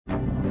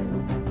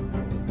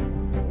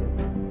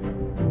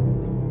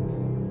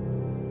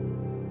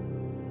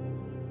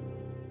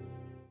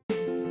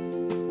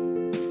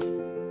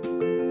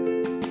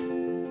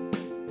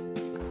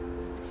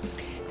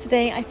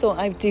Today I thought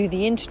I'd do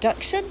the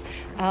introduction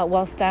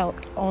whilst out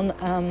on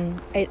an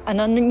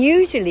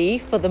unusually,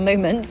 for the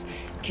moment,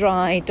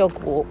 dry dog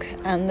walk,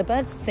 and the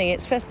birds sing.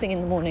 It's first thing in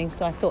the morning,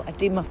 so I thought I'd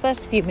do my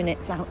first few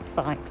minutes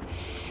outside.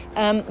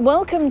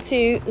 Welcome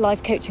to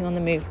Life Coaching on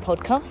the Move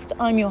podcast.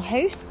 I'm your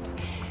host,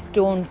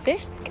 Dawn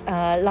Fisk,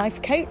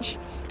 life coach,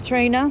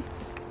 trainer,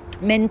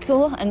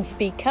 mentor and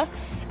speaker,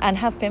 and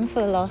have been for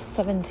the last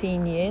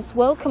 17 years.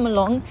 Welcome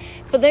along.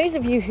 For those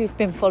of you who've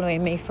been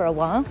following me for a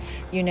while,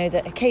 you know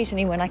that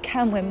occasionally when I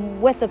can,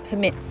 when weather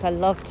permits, I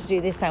love to do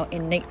this out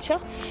in nature,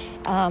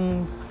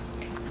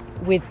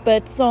 with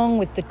birdsong,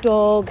 with the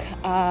dog,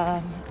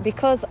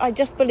 because I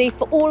just believe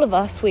for all of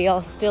us, we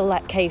are still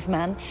that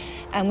caveman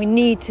and we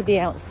need to be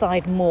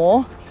outside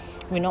more.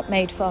 We're not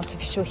made for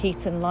artificial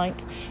heat and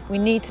light. We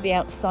need to be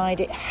outside.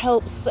 It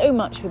helps so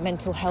much with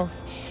mental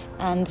health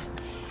and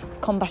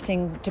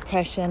combating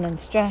depression and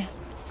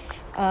stress.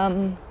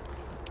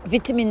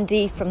 Vitamin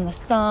D from the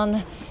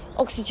sun,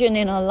 oxygen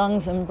in our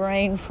lungs and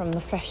brain from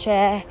the fresh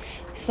air,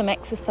 some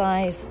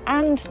exercise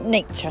and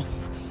nature.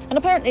 And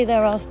apparently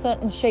there are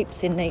certain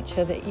shapes in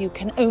nature that you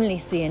can only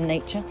see in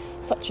nature,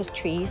 such as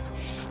trees.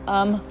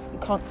 You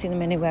can't see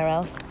them anywhere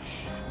else,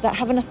 that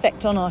have an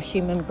effect on our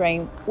human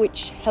brain,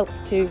 which helps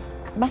to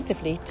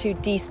massively to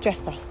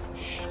de-stress us.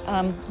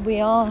 We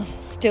are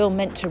still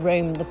meant to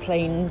roam the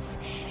plains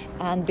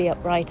and be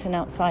upright and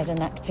outside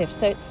and active.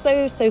 So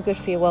it's so good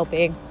for your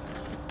well-being.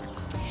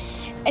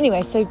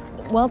 Anyway, so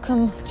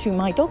welcome to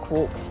my dog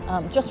walk,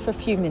 just for a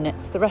few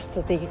minutes. The rest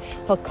of the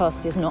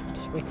podcast is not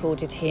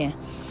recorded here.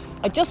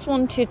 I just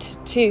wanted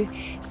to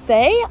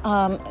say,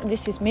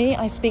 this is me.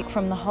 I speak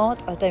from the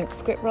heart. I don't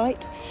script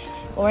write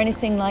or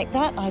anything like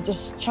that. I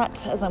just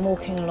chat as I'm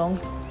walking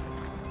along.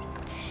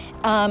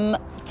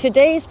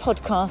 Today's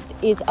podcast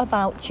is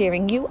about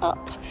cheering you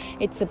up.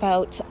 It's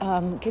about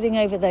getting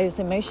over those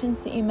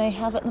emotions that you may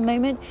have at the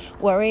moment,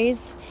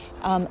 worries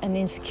and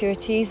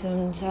insecurities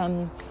and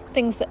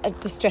things that are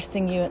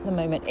distressing you at the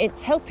moment.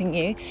 It's helping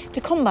you to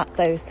combat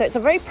those. So it's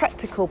a very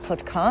practical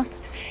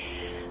podcast.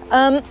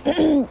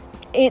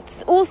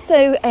 It's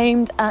also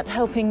aimed at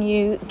helping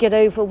you get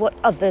over what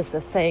others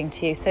are saying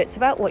to you. So it's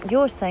about what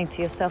you're saying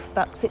to yourself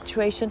about the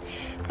situation,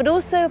 but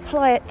also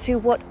apply it to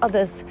what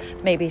others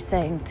may be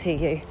saying to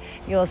you.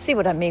 You'll see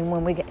what I mean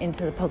when we get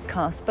into the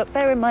podcast. But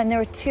bear in mind,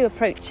 there are two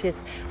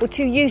approaches or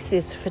two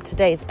uses for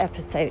today's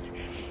episode.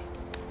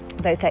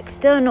 Both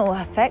external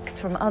effects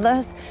from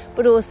others,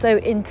 but also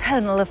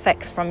internal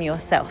effects from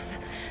yourself.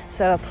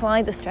 So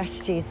apply the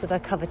strategies that I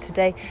cover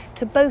today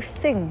to both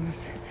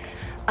things.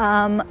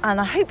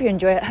 And I hope you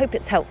enjoy it. I hope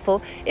it's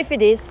helpful. If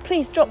it is,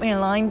 please drop me a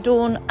line,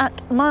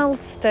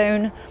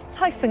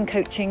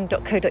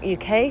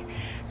 dawn@milestone-coaching.co.uk,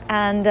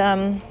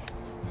 and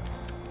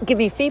give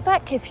me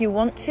feedback if you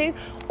want to,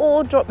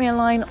 or drop me a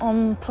line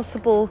on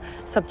possible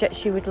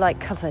subjects you would like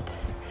covered,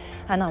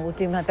 and I will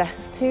do my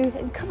best to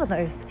cover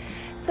those.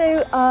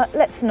 So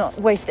let's not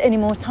waste any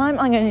more time.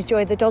 I'm going to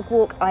enjoy the dog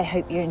walk. I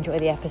hope you enjoy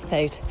the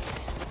episode.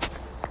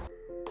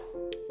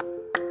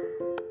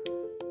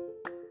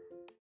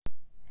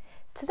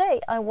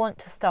 Today, I want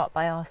to start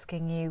by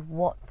asking you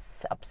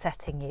what's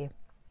upsetting you,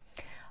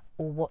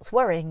 or what's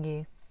worrying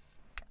you,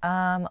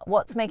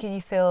 what's making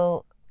you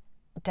feel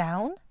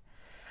down,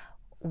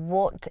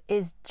 what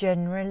is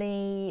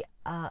generally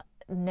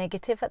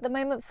negative at the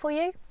moment for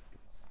you,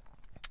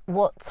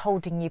 what's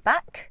holding you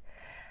back,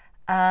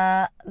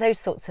 those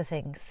sorts of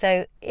things.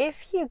 So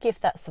if you give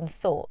that some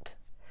thought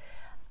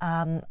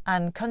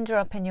and conjure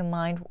up in your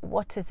mind,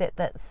 what is it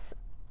that's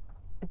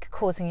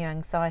causing you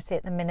anxiety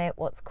at the minute,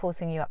 what's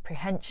causing you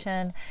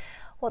apprehension,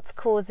 what's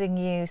causing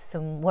you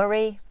some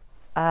worry,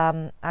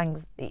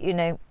 angst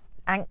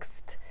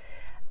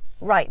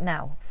right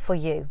now for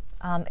you,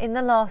 in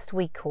the last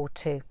week or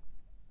two.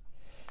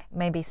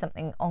 Maybe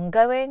something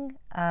ongoing,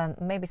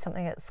 maybe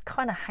something that's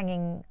kind of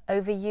hanging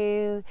over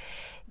you,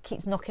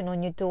 keeps knocking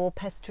on your door,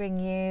 pestering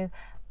you.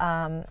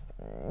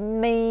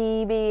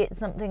 Maybe it's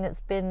something that's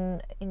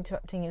been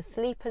interrupting your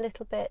sleep a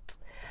little bit.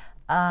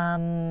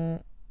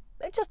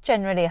 Just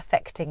generally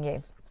affecting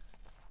you,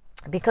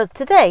 because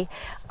today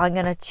I'm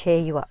going to cheer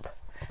you up.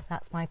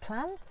 That's my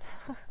plan.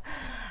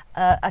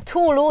 A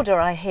tall order,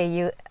 I hear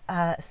you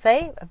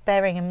say,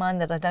 bearing in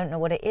mind that I don't know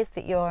what it is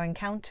that you're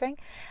encountering,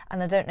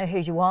 and I don't know who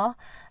you are,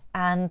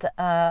 and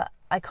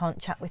I can't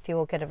chat with you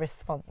or get a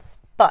response,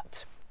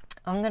 but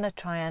I'm going to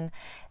try and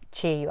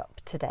cheer you up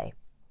today.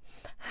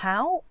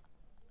 How?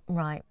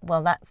 Right,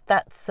 well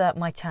that's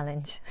my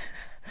challenge.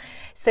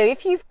 So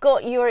if you've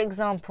got your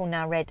example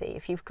now ready,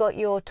 if you've got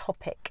your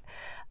topic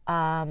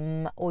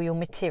or your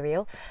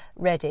material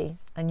ready,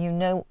 and you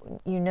know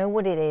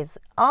what it is,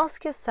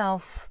 ask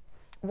yourself,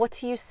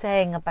 what are you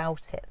saying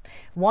about it?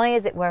 Why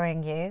is it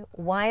worrying you?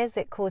 Why is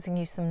it causing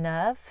you some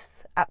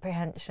nerves,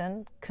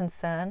 apprehension,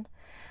 concern,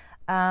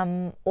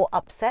 or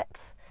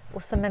upset?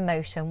 Or some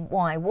emotion.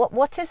 Why?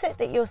 What is it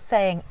that you're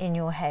saying in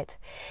your head?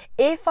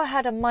 If I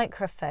had a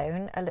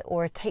microphone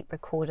or a tape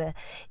recorder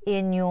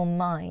in your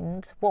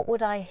mind, what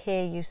would I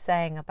hear you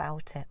saying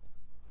about it?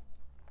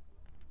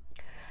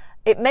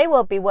 it may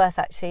well be worth,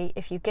 actually,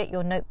 if you get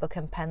your notebook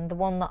and pen, the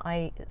one that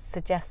I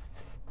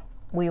suggest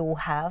we all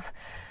have,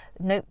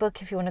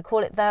 notebook if you want to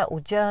call it that, or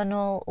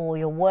journal, or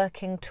your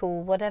working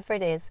tool, whatever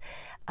it is,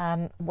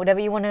 whatever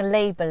you want to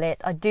label it.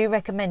 I do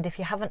recommend, if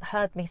you haven't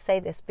heard me say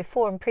this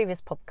before in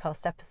previous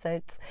podcast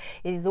episodes,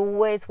 it is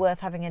always worth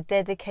having a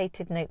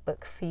dedicated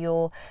notebook for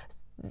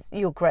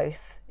your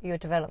growth, your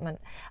development,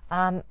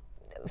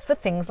 for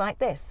things like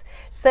this.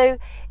 So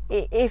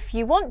if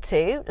you want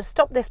to,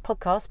 stop this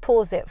podcast,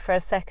 pause it for a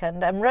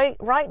second, and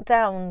write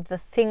down the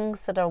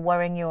things that are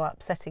worrying you or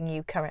upsetting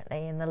you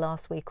currently in the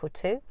last week or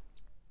two,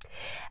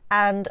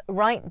 and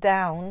write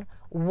down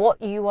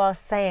what you are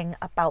saying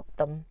about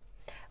them,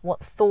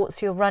 what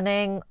thoughts you're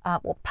running,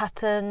 what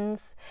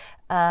patterns,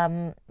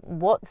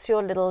 what's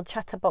your little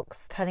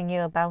chatterbox telling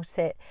you about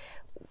it.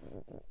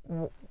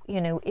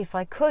 You know, if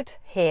I could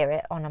hear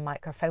it on a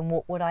microphone,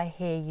 what would I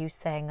hear you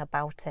saying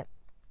about it?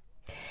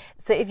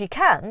 So if you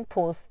can,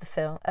 pause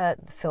the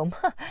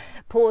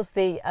pause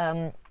the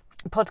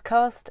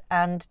podcast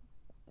and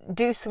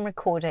do some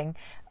recording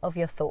of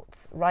your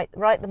thoughts.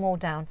 Write them all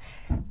down.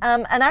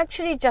 And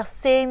actually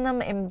just seeing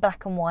them in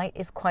black and white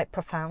is quite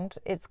profound.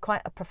 It's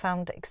quite a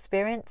profound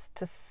experience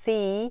to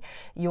see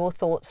your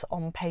thoughts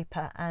on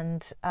paper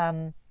and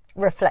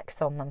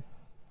reflect on them.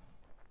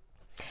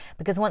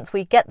 Because once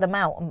we get them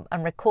out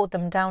and record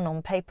them down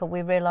on paper,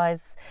 we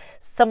realise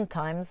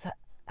sometimes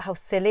how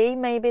silly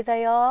maybe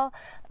they are.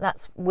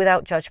 That's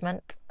without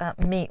judgment.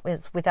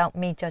 Without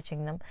me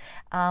judging them.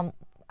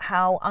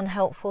 How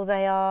unhelpful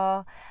they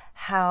are,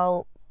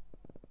 how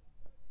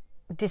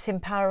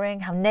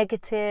disempowering, how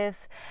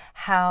negative,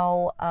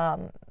 how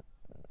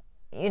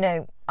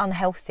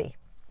unhealthy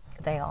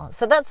they are.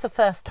 So that's the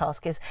first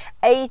task, is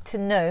A, to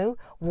know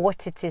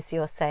what it is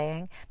you're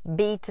saying,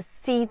 B, to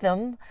see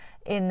them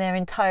in their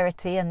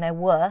entirety and their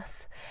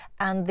worth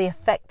and the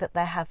effect that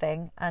they're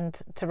having, and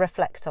to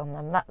reflect on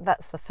them.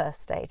 That's the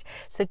first stage.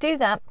 So do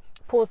that,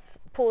 pause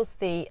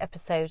the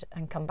episode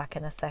and come back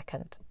in a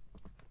second.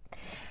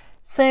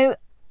 So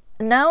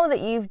now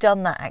that you've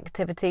done that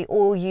activity,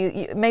 or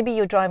you maybe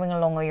you're driving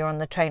along or you're on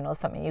the train or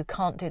something, you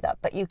can't do that,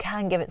 but you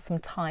can give it some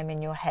time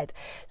in your head,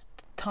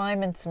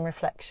 time and some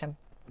reflection.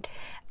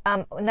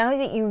 Now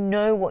that you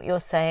know what you're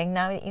saying,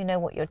 now that you know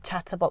what your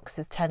chatterbox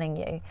is telling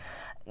you,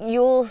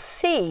 you'll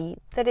see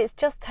that it's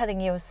just telling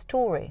you a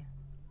story.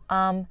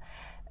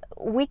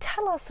 We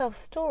tell ourselves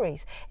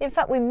stories. In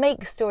fact, we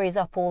make stories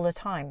up all the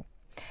time.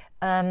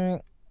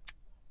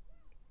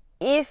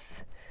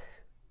 If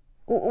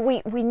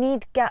we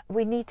need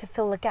to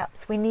fill the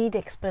gaps. We need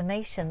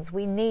explanations.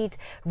 We need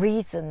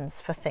reasons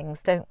for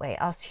things, don't we?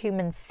 Us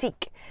humans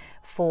seek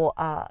for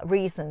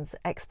reasons,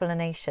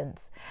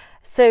 explanations.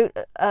 So,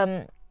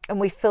 and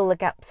we fill the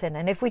gaps in.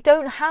 And if we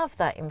don't have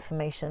that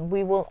information,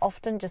 we will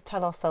often just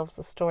tell ourselves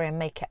the story and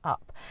make it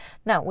up.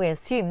 Now, we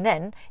assume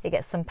then it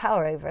gets some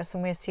power over us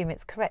and we assume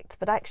it's correct.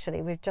 But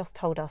actually, we've just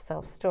told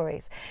ourselves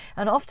stories.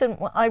 And often,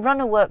 I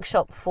run a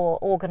workshop for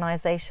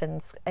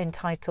organisations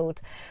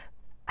entitled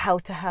How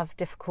to Have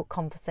Difficult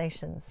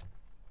Conversations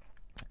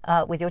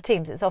with your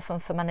teams. It's often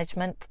for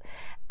management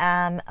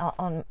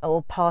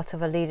or part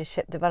of a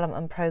leadership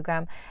development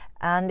program,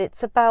 and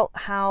it's about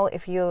how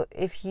if you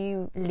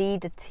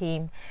lead a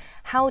team,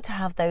 how to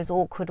have those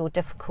awkward or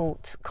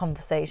difficult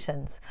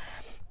conversations.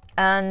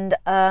 And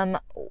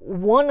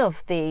one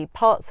of the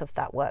parts of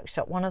that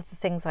workshop, one of the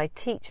things I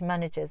teach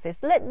managers is,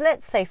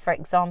 let's say, for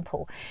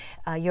example,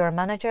 you're a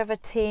manager of a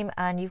team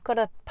and you've got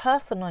a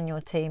person on your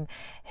team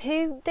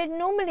who they're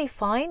normally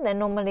fine, they're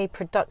normally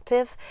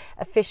productive,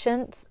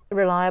 efficient,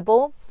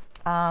 reliable,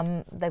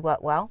 they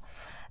work well.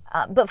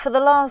 But for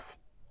the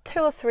last 2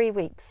 or 3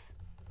 weeks,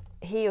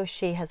 he or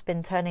she has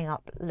been turning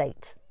up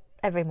late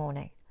every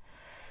morning.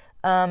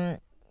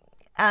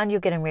 And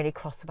you're getting really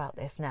cross about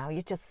this now.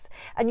 You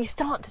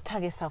start to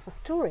tell yourself a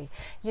story.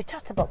 Your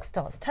chatterbox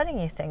starts telling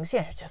you things,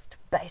 just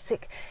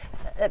basic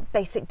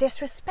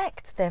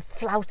disrespect. They're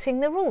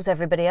flouting the rules.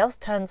 Everybody else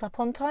turns up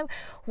on time.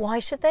 Why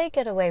should they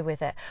get away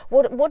with it?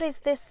 What is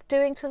this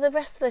doing to the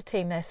rest of the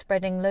team? They're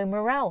spreading low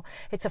morale.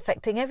 It's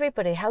affecting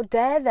everybody. How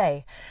dare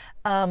they?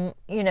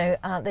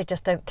 They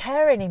just don't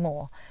care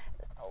anymore.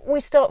 We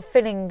start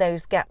filling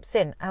those gaps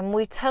in, and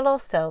we tell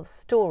ourselves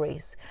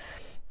stories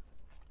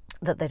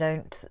that they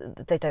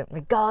don't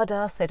regard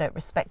us, they don't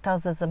respect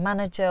us as a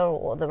manager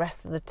or the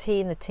rest of the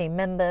team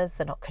members,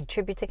 they're not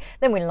contributing.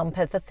 Then we lump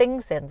other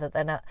things in, that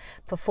they're not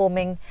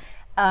performing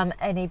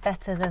any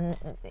better than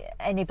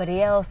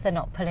anybody else, they're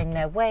not pulling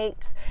their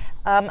weight.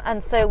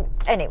 And so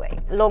anyway,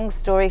 long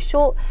story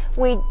short,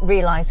 we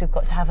realise we've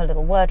got to have a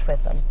little word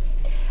with them.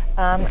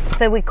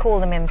 So we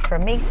call them in for a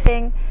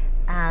meeting,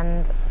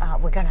 and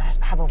we're going to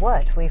have a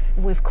word.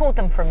 We've called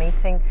them for a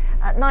meeting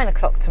at 9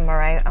 o'clock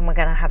tomorrow, and we're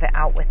going to have it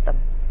out with them.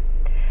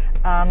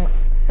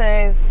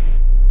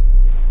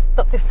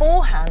 But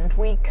beforehand,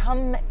 we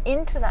come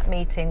into that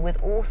meeting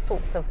with all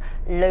sorts of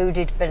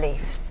loaded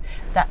beliefs.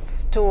 That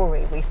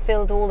story, we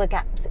filled all the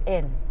gaps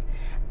in.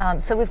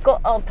 So we've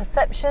got our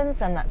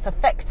perceptions, and that's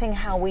affecting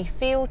how we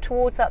feel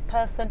towards that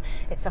person.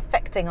 It's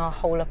affecting our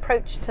whole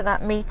approach to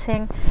that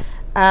meeting.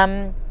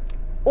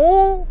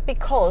 All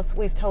because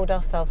we've told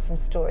ourselves some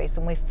stories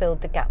and we've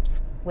filled the gaps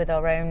with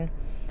our own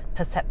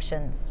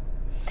perceptions.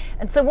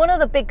 And so one of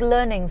the big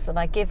learnings that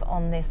I give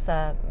on this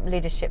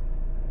leadership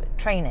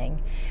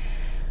training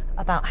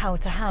about how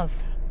to have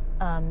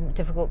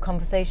difficult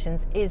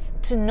conversations is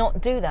to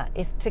not do that,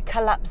 is to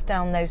collapse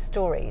down those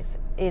stories,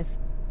 is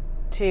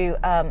to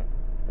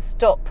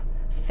stop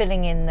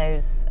filling in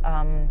those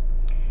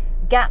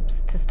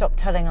gaps, to stop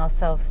telling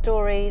ourselves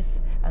stories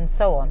and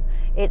so on.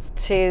 It's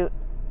to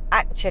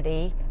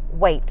actually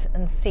wait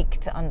and seek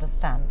to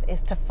understand,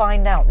 is to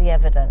find out the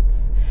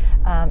evidence,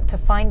 to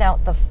find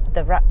out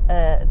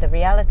the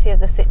reality of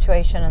the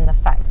situation and the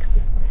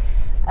facts.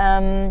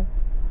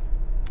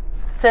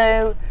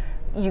 So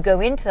you go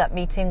into that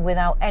meeting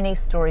without any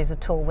stories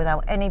at all,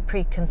 without any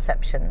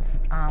preconceptions,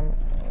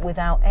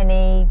 without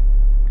any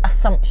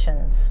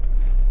assumptions,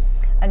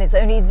 and it's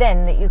only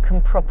then that you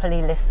can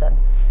properly listen.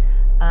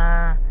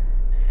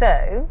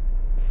 So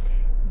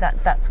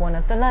that's one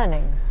of the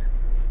learnings.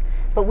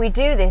 But we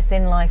do this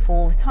in life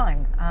all the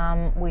time.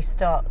 We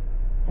start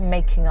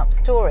making up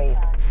stories.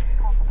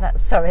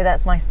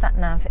 That's my sat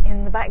nav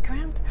in the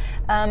background.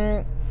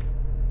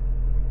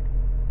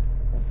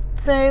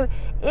 So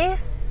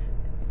if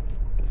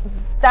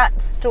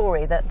that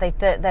story that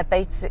they're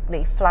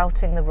basically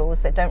flouting the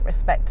rules, they don't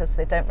respect us,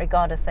 they don't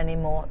regard us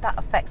anymore, that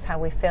affects how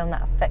we feel and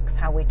that affects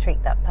how we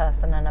treat that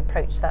person and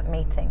approach that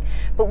meeting.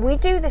 But we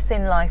do this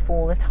in life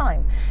all the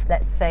time.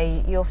 Let's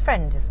say your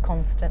friend is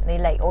constantly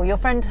late, or your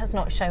friend has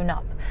not shown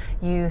up.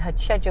 You had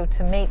scheduled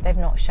to meet, they've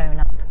not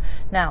shown up.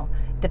 Now,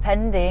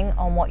 depending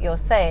on what you're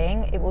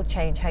saying, it will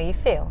change how you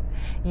feel.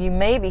 You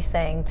may be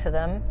saying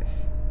to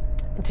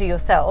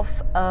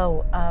yourself,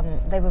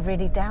 they were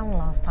really down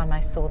last time I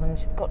saw them,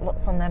 she's got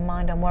lots on their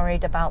mind, I'm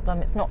worried about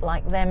them, it's not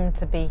like them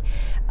to be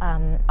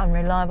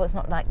unreliable, it's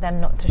not like them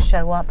not to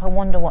show up, I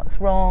wonder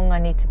what's wrong, I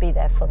need to be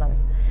there for them.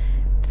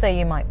 So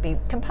you might be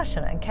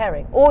compassionate and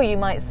caring, or you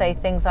might say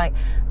things like,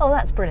 oh,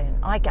 that's brilliant,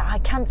 I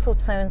cancelled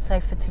so-and-so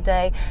for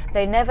today,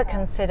 they never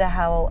consider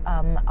how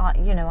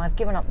I've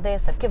given up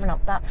this, I've given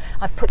up that,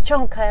 I've put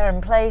childcare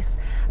in place,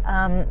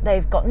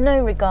 they've got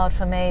no regard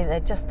for me, they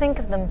just think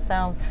of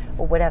themselves,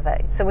 or whatever.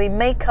 So we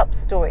make up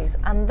stories,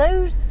 and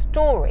those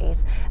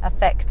stories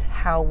affect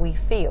how we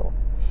feel,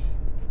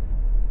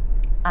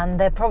 and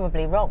they're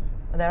probably wrong.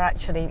 They're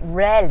actually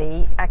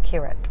rarely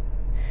accurate.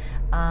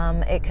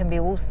 It can be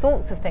all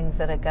sorts of things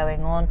that are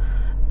going on.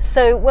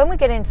 So when we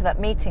get into that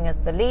meeting as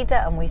the leader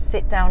and we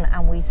sit down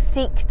and we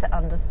seek to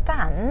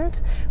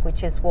understand,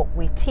 which is what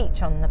we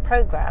teach on the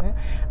program,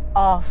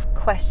 ask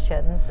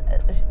questions,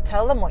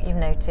 tell them what you've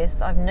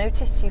noticed. I've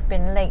noticed you've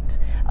been late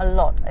a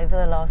lot over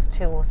the last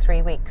 2 or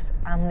 3 weeks,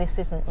 and this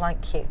isn't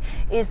like you.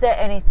 Is there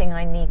anything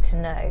I need to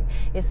know?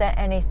 Is there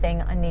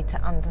anything I need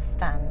to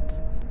understand?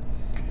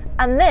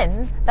 And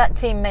then that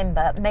team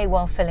member may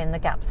well fill in the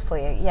gaps for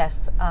you.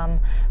 Yes,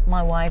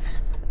 my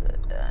wife's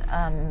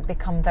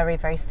become very,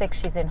 very sick.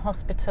 She's in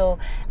hospital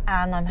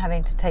and I'm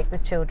having to take the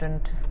children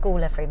to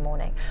school every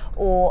morning.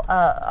 Or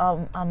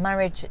our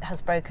marriage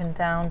has broken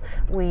down,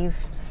 we've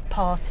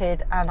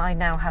parted and I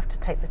now have to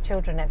take the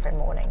children every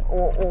morning.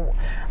 Or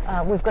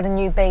we've got a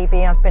new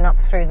baby, I've been up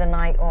through the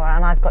night,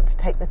 and I've got to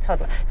take the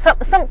toddler. So,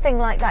 something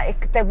like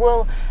that. There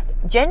will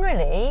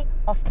generally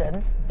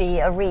often be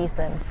a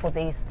reason for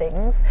these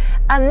things,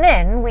 and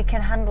then we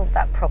can handle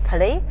that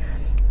properly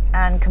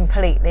and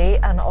completely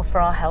and offer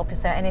our help. Is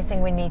there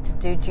anything we need to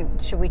do?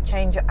 Should we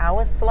change your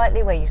hours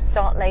slightly, where you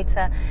start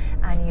later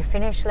and you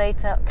finish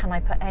later? Can I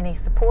put any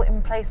support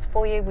in place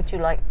for you?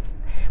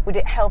 Would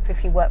it help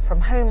if you work from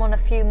home on a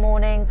few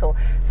mornings, or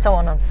so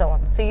on and so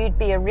on? So you'd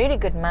be a really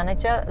good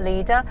manager,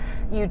 leader.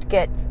 You'd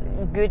get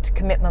good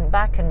commitment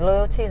back and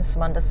loyalty and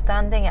some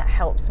understanding. It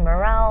helps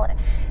morale.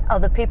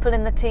 Other people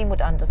in the team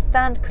would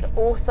understand, could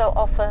also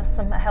offer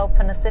some help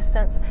and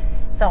assistance,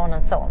 so on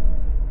and so on.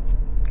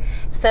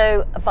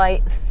 So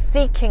by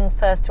seeking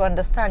first to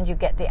understand, you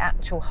get the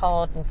actual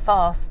hard and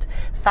fast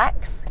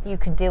facts. You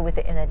can deal with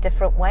it in a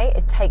different way.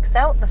 It takes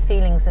out the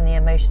feelings and the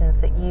emotions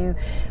that you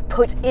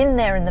put in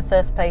there in the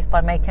first place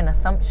by making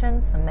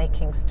assumptions and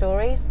making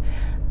stories.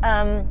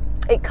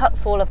 It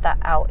cuts all of that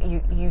out.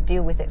 You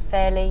deal with it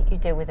fairly, you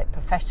deal with it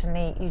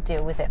professionally, you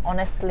deal with it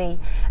honestly.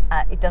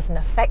 It doesn't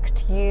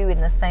affect you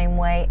in the same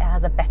way. It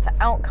has a better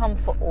outcome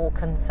for all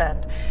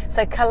concerned.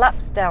 So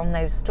collapse down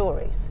those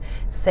stories.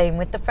 Same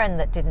with the friend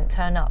that didn't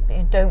turn up.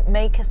 Don't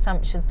make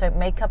assumptions, don't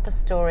make up a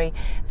story.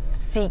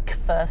 Seek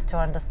first to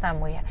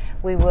understand.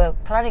 We were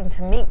planning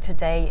to meet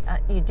today,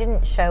 you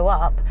didn't show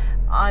up,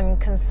 I'm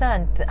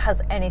concerned,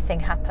 has anything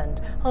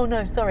happened? Oh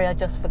no, sorry, I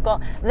just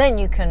forgot. Then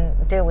you can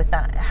deal with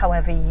that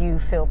however you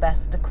feel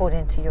best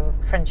according to your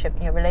friendship,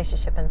 your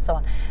relationship and so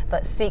on.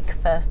 But seek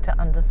first to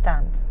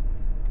understand.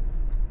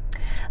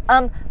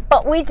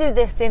 But we do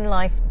this in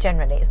life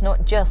generally. It's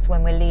not just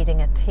when we're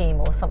leading a team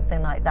or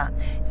something like that.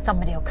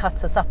 Somebody will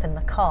cut us up in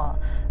the car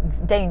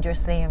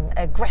dangerously and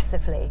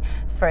aggressively,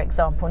 for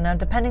example. Now,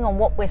 depending on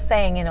what we're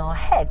saying in our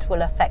head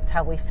will affect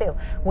how we feel.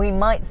 We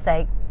might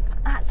say,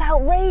 That's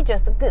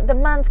outrageous. The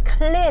man's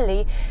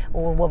clearly,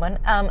 or woman,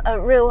 a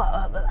real,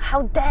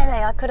 how dare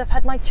they? I could have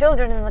had my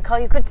children in the car.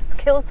 You could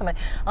kill somebody.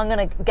 I'm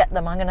going to get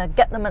them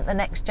at the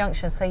next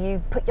junction. So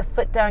you put your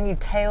foot down, you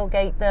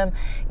tailgate them,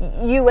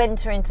 you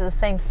enter into the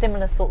same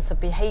similar sorts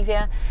of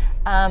behaviour,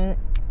 and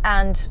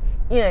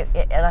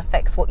it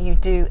affects what you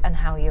do and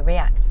how you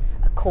react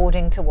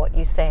according to what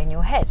you say in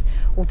your head.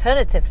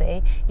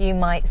 Alternatively, you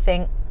might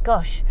think,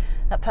 gosh,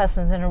 that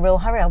person's in a real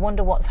hurry. I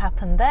wonder what's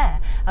happened there.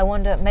 I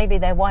wonder, maybe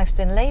their wife's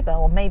in labour,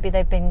 or maybe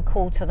they've been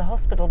called to the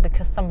hospital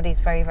because somebody's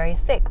very, very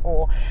sick,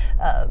 or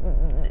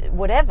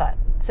whatever.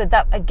 So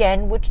that,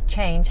 again, would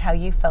change how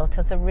you felt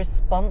as a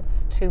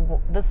response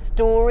to the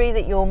story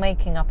that you're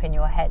making up in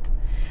your head.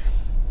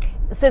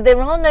 So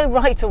there are no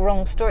right or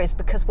wrong stories,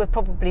 because we're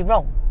probably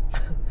wrong.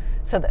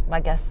 So that, I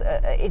guess,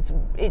 it's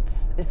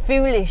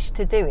foolish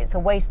to do. It's a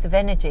waste of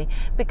energy,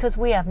 because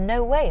we have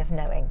no way of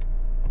knowing.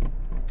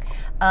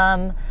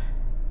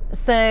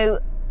 So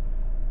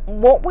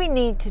what we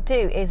need to do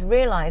is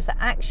realise that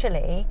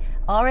actually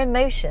our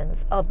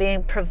emotions are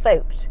being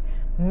provoked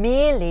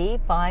merely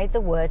by the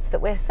words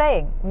that we're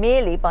saying,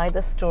 merely by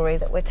the story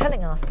that we're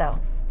telling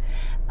ourselves.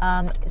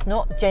 It's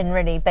not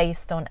generally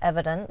based on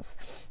evidence.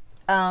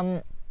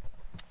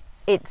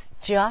 It's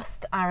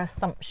just our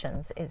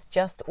assumptions. It's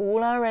just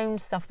all our own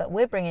stuff that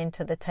we're bringing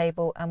to the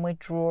table, and we're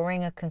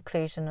drawing a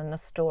conclusion and a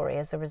story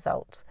as a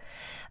result.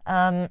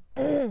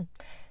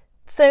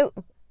 So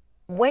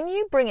when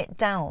you bring it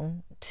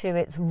down to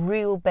its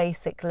real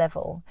basic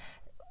level,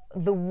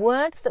 the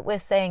words that we're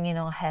saying in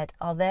our head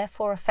are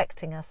therefore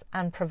affecting us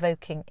and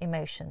provoking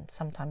emotion.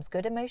 Sometimes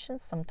good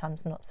emotions,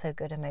 sometimes not so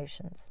good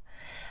emotions.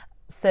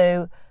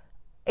 So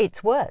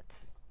it's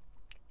words.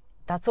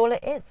 That's all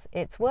it is.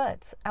 It's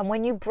words. And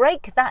when you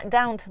break that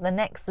down to the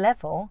next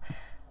level,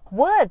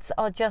 words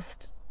are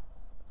just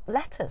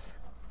letters.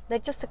 They're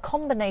just a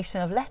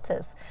combination of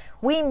letters.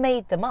 We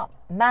made them up.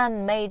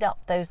 Man made up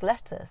those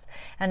letters.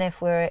 And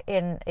if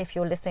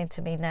you're listening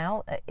to me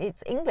now,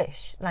 it's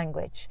English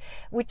language,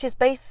 which is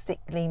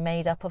basically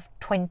made up of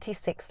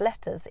 26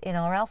 letters in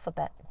our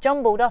alphabet,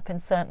 jumbled up in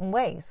certain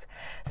ways.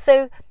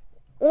 So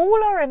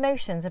all our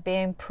emotions are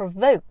being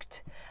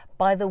provoked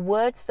by the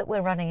words that we're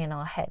running in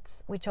our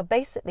heads, which are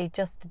basically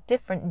just a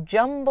different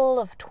jumble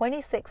of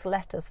 26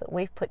 letters that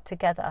we've put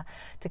together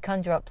to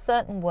conjure up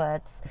certain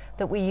words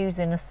that we use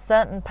in a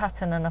certain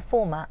pattern and a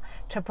format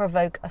to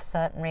provoke a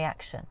certain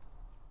reaction.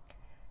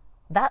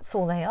 That's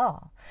all they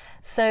are.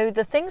 So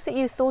the things that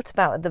you thought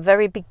about at the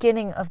very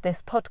beginning of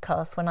this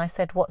podcast, when I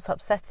said what's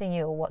upsetting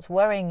you, or what's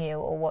worrying you,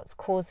 or what's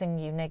causing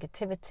you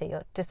negativity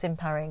or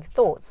disempowering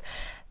thoughts,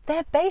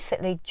 they're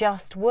basically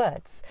just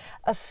words,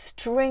 a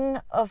string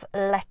of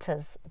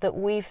letters that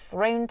we've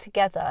thrown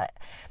together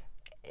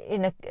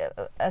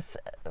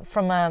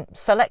from a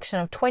selection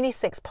of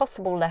 26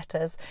 possible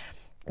letters,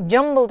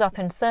 jumbled up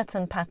in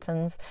certain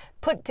patterns,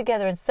 put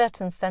together in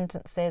certain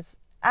sentences,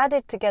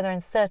 added together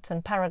in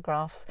certain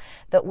paragraphs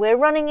that we're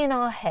running in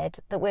our head,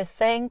 that we're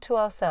saying to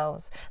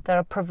ourselves, that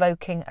are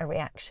provoking a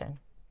reaction.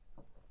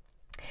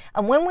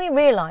 And when we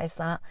realise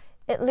that,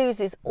 it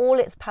loses all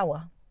its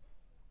power.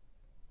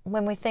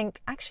 When we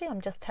think, actually,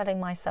 I'm just telling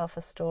myself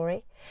a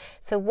story.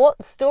 So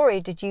what story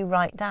did you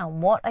write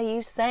down? What are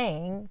you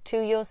saying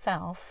to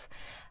yourself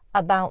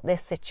about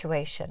this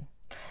situation?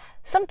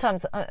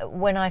 Sometimes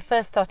when I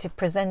first started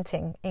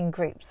presenting in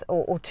groups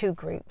or to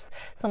groups,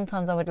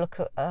 sometimes I would look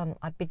at,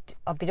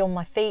 I'd be on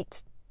my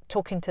feet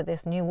talking to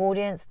this new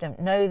audience, don't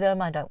know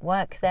them, I don't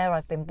work there,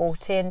 I've been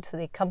brought in to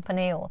the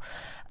company or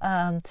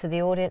to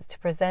the audience to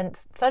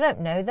present, so I don't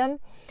know them.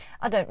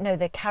 I don't know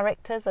their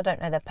characters, I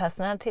don't know their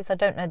personalities, I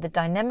don't know the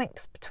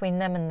dynamics between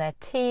them and their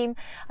team,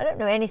 I don't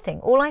know anything.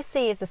 All I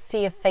see is a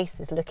sea of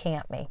faces looking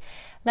at me.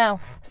 Now,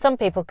 some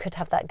people could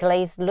have that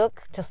glazed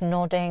look, just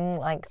nodding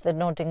like the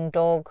nodding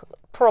dog,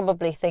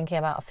 probably thinking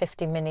about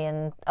 50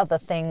 million other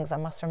things. I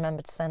must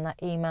remember to send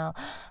that email.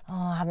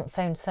 Oh, I haven't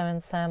phoned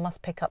so-and-so, I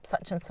must pick up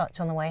such and such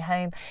on the way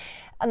home.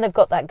 And they've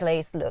got that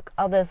glazed look.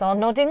 Others are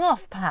nodding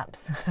off,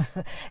 perhaps,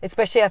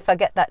 especially if I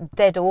get that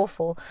dead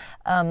awful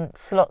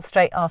slot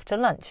straight after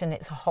lunch and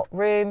it's a hot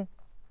room.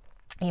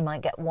 You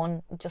might get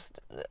one just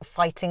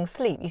fighting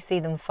sleep. You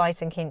see them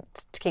fighting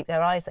to keep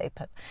their eyes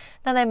open.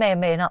 Now, they may have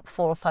been up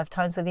 4 or 5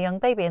 times with a young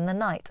baby in the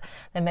night.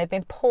 They may have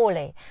been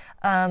poorly.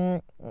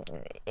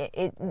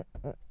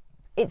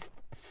 It's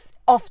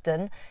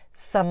often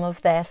some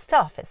of their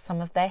stuff. It's some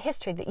of their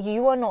history that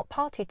you are not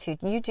party to.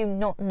 You do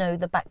not know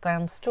the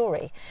background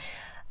story.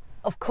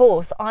 Of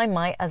course, I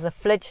might, as a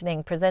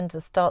fledgling presenter,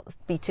 start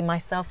beating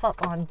myself up.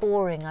 Oh, I'm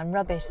boring, I'm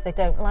rubbish, they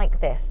don't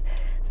like this.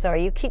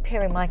 Sorry, you keep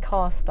hearing my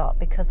car start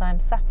because I'm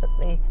sat at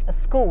a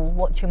school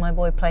watching my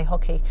boy play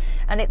hockey.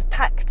 And it's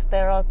packed,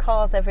 there are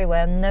cars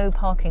everywhere, no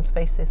parking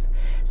spaces.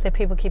 So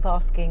people keep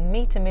asking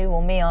me to move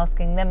or me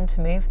asking them to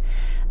move.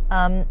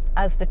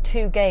 As the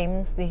 2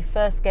 games, the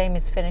first game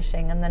is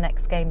finishing and the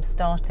next game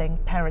starting,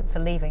 parents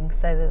are leaving.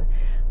 So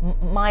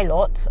my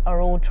lot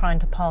are all trying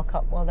to park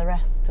up while the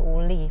rest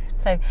all leave.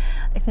 So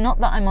it's not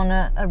that I'm on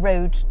a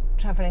road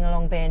travelling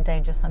along being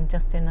dangerous. I'm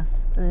just in a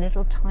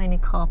little tiny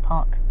car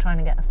park trying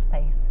to get a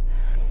space.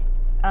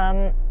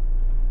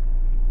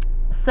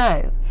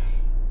 So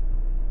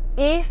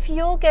if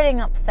you're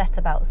getting upset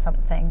about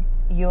something,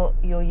 you're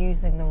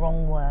using the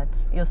wrong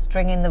words. You're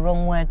stringing the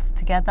wrong words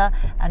together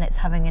and it's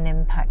having an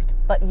impact.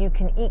 But you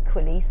can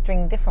equally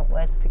string different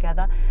words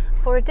together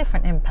for a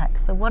different impact.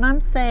 So what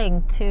I'm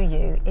saying to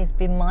you is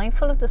be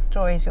mindful of the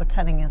stories you're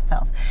telling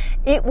yourself.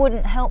 It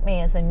wouldn't help me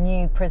as a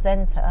new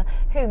presenter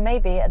who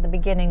maybe at the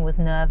beginning was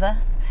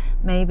nervous.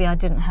 Maybe I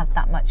didn't have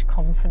that much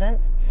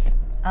confidence.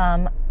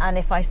 And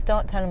if I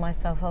start telling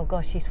myself, oh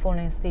gosh, he's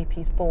falling asleep,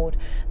 he's bored,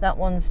 that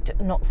one's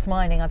not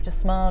smiling, I've just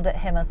smiled at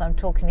him as I'm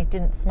talking, he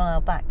didn't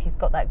smile back, he's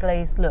got that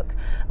glazed look.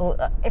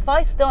 Or if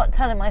I start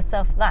telling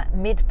myself that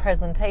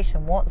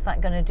mid-presentation, what's that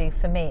going to do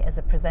for me as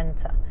a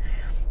presenter?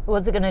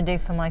 What's it going to do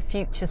for my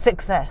future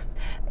success?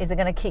 Is it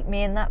going to keep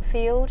me in that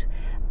field?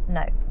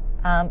 No.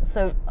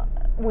 So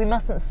we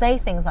mustn't say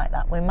things like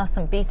that. We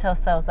mustn't beat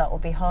ourselves up or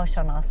be harsh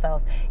on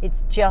ourselves.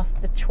 It's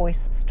just the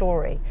choice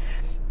story.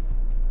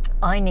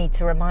 I need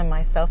to remind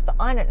myself that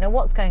I don't know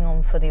what's going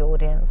on for the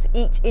audience,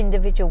 each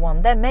individual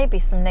one. There may be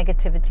some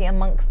negativity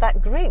amongst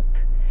that group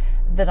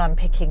that I'm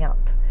picking up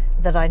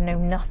that I know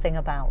nothing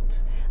about.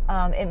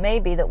 It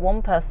may be that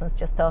one person's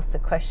just asked a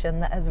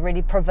question that has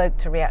really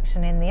provoked a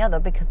reaction in the other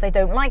because they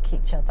don't like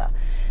each other.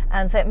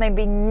 And so it may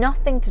be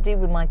nothing to do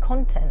with my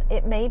content.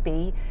 It may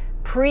be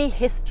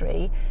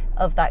prehistory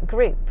of that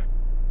group.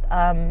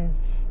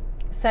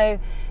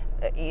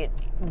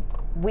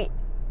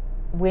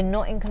 We're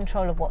not in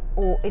control of what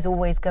is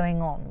always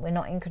going on. We're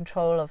not in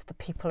control of the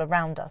people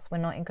around us. We're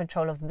not in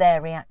control of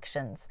their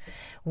reactions.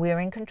 We're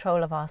in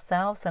control of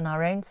ourselves and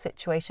our own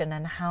situation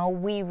and how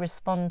we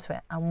respond to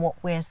it and what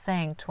we're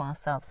saying to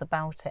ourselves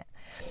about it.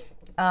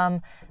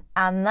 And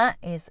that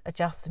is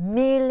just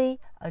merely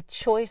a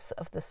choice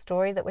of the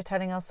story that we're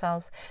telling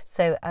ourselves.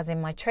 So as in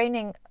my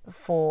training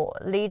for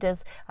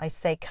leaders, I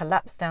say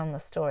collapse down the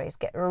stories.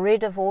 Get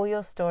rid of all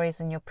your stories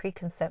and your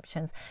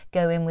preconceptions.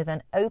 Go in with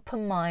an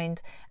open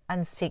mind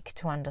and seek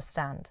to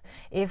understand.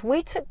 If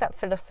we took that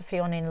philosophy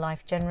on in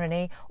life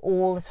generally,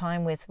 all the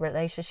time with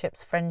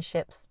relationships,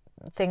 friendships,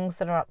 things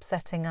that are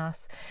upsetting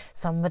us,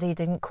 somebody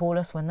didn't call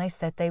us when they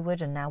said they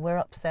would and now we're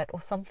upset or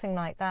something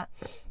like that,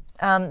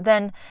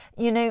 then,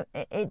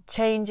 it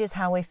changes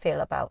how we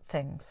feel about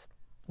things.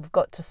 We've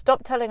got to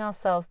stop telling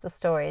ourselves the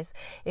stories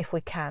if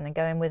we can and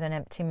go in with an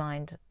empty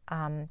mind.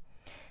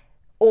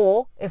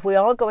 Or if we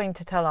are going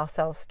to tell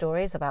ourselves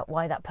stories about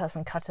why that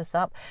person cut us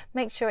up,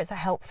 make sure it's a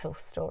helpful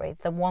story,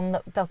 the one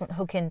that doesn't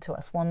hook into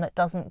us, one that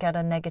doesn't get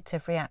a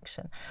negative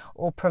reaction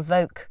or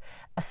provoke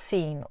a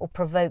scene or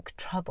provoke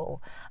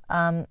trouble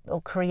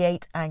or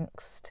create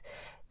angst.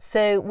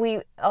 So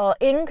we are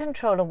in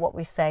control of what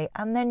we say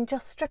and then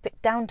just strip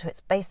it down to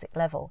its basic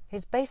level.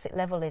 Its basic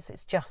level is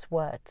it's just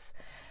words.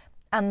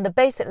 And the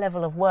basic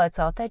level of words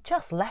they're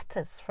just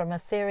letters from a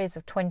series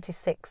of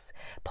 26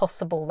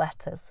 possible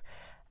letters.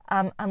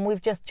 And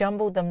we've just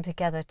jumbled them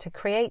together to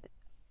create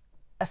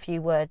a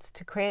few words,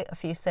 to create a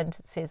few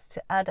sentences,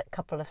 to add a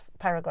couple of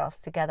paragraphs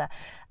together.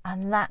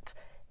 And that,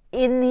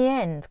 in the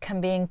end, can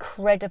be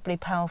incredibly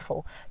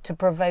powerful to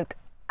provoke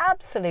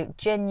absolute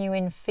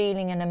genuine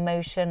feeling and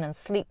emotion and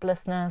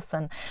sleeplessness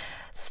and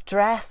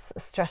stress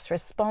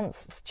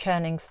response,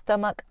 churning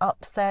stomach,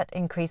 upset,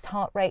 increased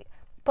heart rate,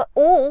 but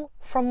all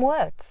from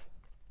words,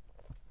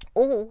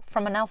 all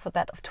from an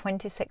alphabet of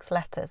 26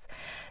 letters.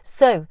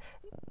 So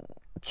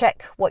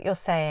check what you're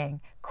saying,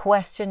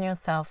 question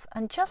yourself,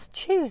 and just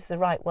choose the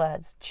right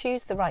words,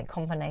 choose the right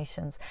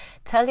combinations.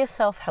 Tell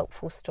yourself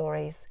helpful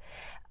stories.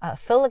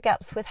 Fill the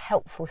gaps with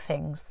helpful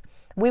things.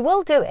 We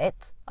will do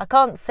it. I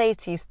can't say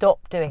to you,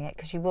 stop doing it,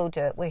 because you will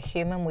do it. We're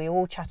human. We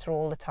all chatter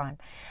all the time.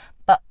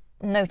 But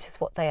notice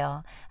what they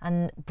are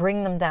and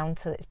bring them down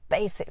to its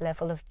basic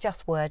level of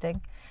just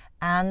wording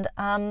and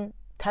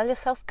tell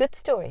yourself good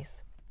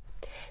stories.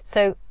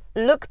 So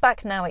look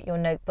back now at your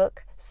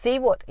notebook. See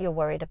what you're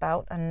worried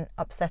about and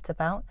upset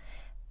about.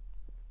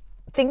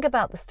 Think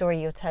about the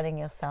story you're telling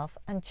yourself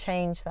and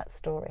change that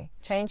story.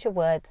 Change your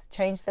words,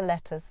 change the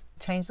letters,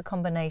 change the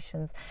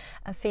combinations,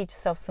 and feed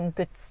yourself some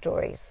good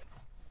stories.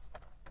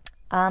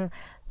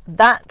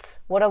 That's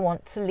what I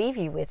want to leave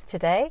you with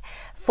today.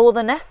 For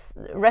the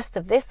rest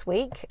of this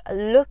week,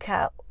 look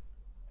at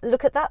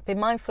that. Be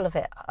mindful of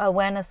it.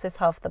 Awareness is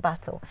half the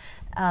battle.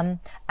 And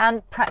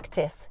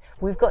practice.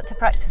 We've got to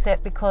practice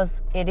it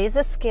because it is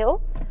a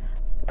skill.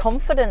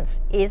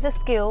 Confidence is a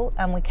skill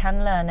and we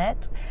can learn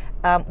it.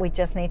 We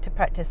just need to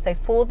practice. So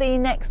for the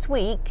next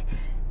week,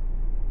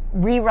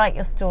 rewrite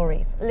your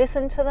stories.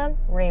 Listen to them,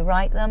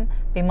 rewrite them,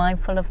 be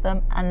mindful of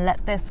them, and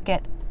let this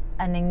get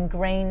an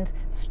ingrained,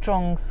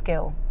 strong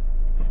skill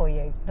for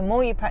you. The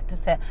more you practice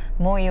it,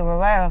 the more you're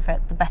aware of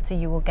it, the better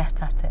you will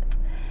get at it.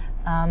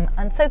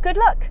 And so good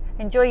luck.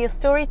 Enjoy your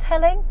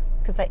storytelling,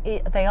 because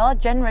they are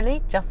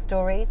generally just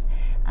stories,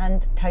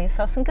 and tell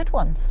yourself some good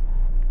ones.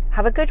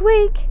 Have a good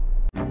week.